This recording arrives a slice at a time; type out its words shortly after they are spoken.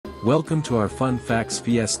Welcome to our Fun Facts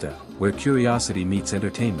Fiesta, where curiosity meets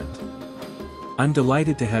entertainment. I'm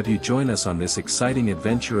delighted to have you join us on this exciting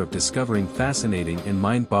adventure of discovering fascinating and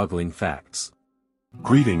mind-boggling facts.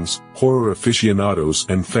 Greetings, horror aficionados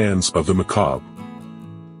and fans of the macabre.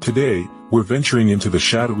 Today, we're venturing into the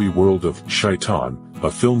shadowy world of Shaitaan,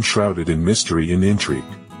 a film shrouded in mystery and intrigue.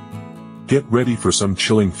 Get ready for some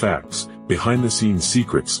chilling facts, behind-the-scenes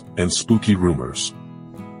secrets, and spooky rumors.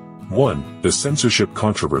 1. The Censorship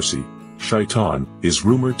Controversy. Shaitaan is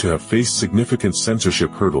rumored to have faced significant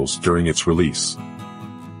censorship hurdles during its release.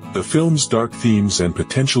 The film's dark themes and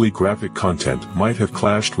potentially graphic content might have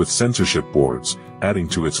clashed with censorship boards, adding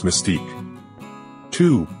to its mystique.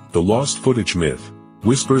 2. The lost footage myth.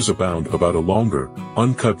 Whispers abound about a longer,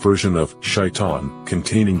 uncut version of Shaitaan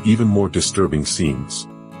containing even more disturbing scenes.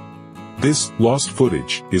 This lost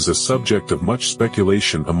footage is a subject of much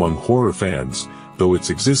speculation among horror fans, though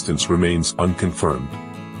its existence remains unconfirmed.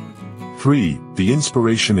 3. The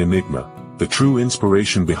inspiration enigma. The true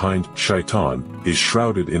inspiration behind Shaitaan is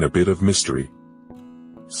shrouded in a bit of mystery.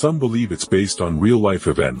 Some believe it's based on real-life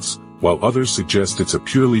events, while others suggest it's a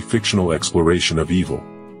purely fictional exploration of evil.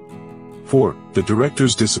 4. The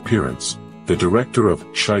director's disappearance. The director of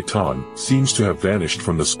Shaitaan seems to have vanished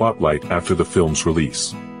from the spotlight after the film's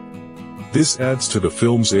release. This adds to the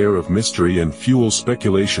film's air of mystery and fuels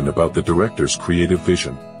speculation about the director's creative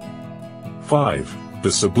vision. 5. The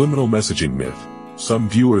subliminal messaging myth. Some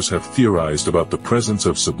viewers have theorized about the presence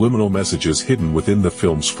of subliminal messages hidden within the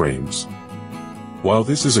film's frames. While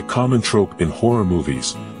this is a common trope in horror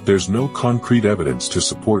movies, there's no concrete evidence to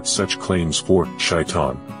support such claims for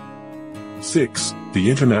Shaitaan. 6. The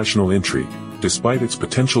international intrigue. Despite its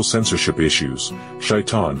potential censorship issues,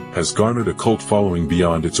 Shaitaan has garnered a cult following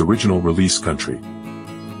beyond its original release country.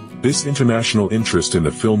 This international interest in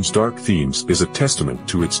the film's dark themes is a testament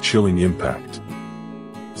to its chilling impact.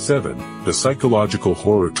 7. The psychological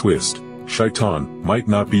horror twist. Shaitaan might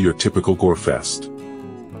not be your typical gore fest.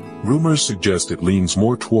 Rumors suggest it leans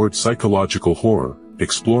more toward psychological horror,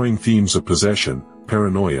 exploring themes of possession,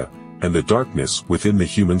 paranoia, and the darkness within the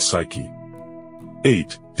human psyche.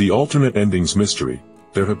 8. The alternate endings mystery.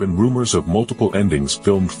 There have been rumors of multiple endings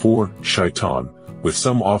filmed for Shaitaan, with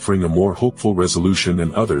some offering a more hopeful resolution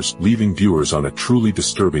and others leaving viewers on a truly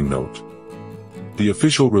disturbing note. The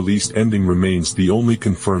official released ending remains the only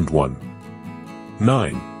confirmed one.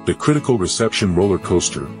 9. The critical reception roller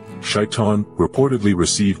coaster. Shaitaan reportedly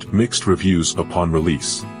received mixed reviews upon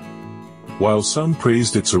release. While some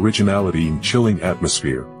praised its originality and chilling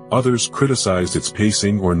atmosphere, others criticized its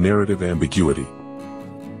pacing or narrative ambiguity.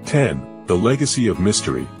 10. The legacy of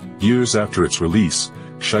mystery. Years after its release,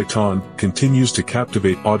 Shaitaan continues to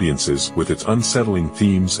captivate audiences with its unsettling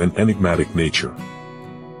themes and enigmatic nature.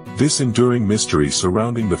 This enduring mystery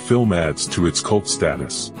surrounding the film adds to its cult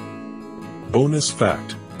status. Bonus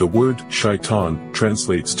fact: the word Shaitaan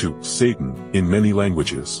translates to Satan in many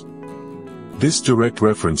languages. This direct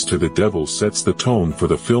reference to the devil sets the tone for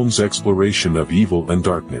the film's exploration of evil and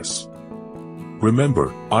darkness.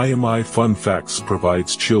 Remember, Imi Fun Facts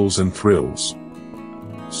provides chills and thrills.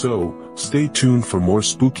 So, stay tuned for more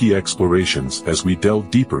spooky explorations as we delve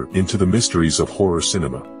deeper into the mysteries of horror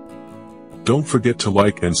cinema. Don't forget to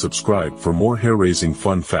like and subscribe for more hair-raising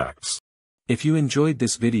fun facts. If you enjoyed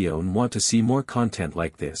this video and want to see more content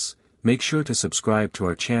like this, make sure to subscribe to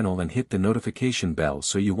our channel and hit the notification bell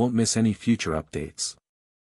so you won't miss any future updates.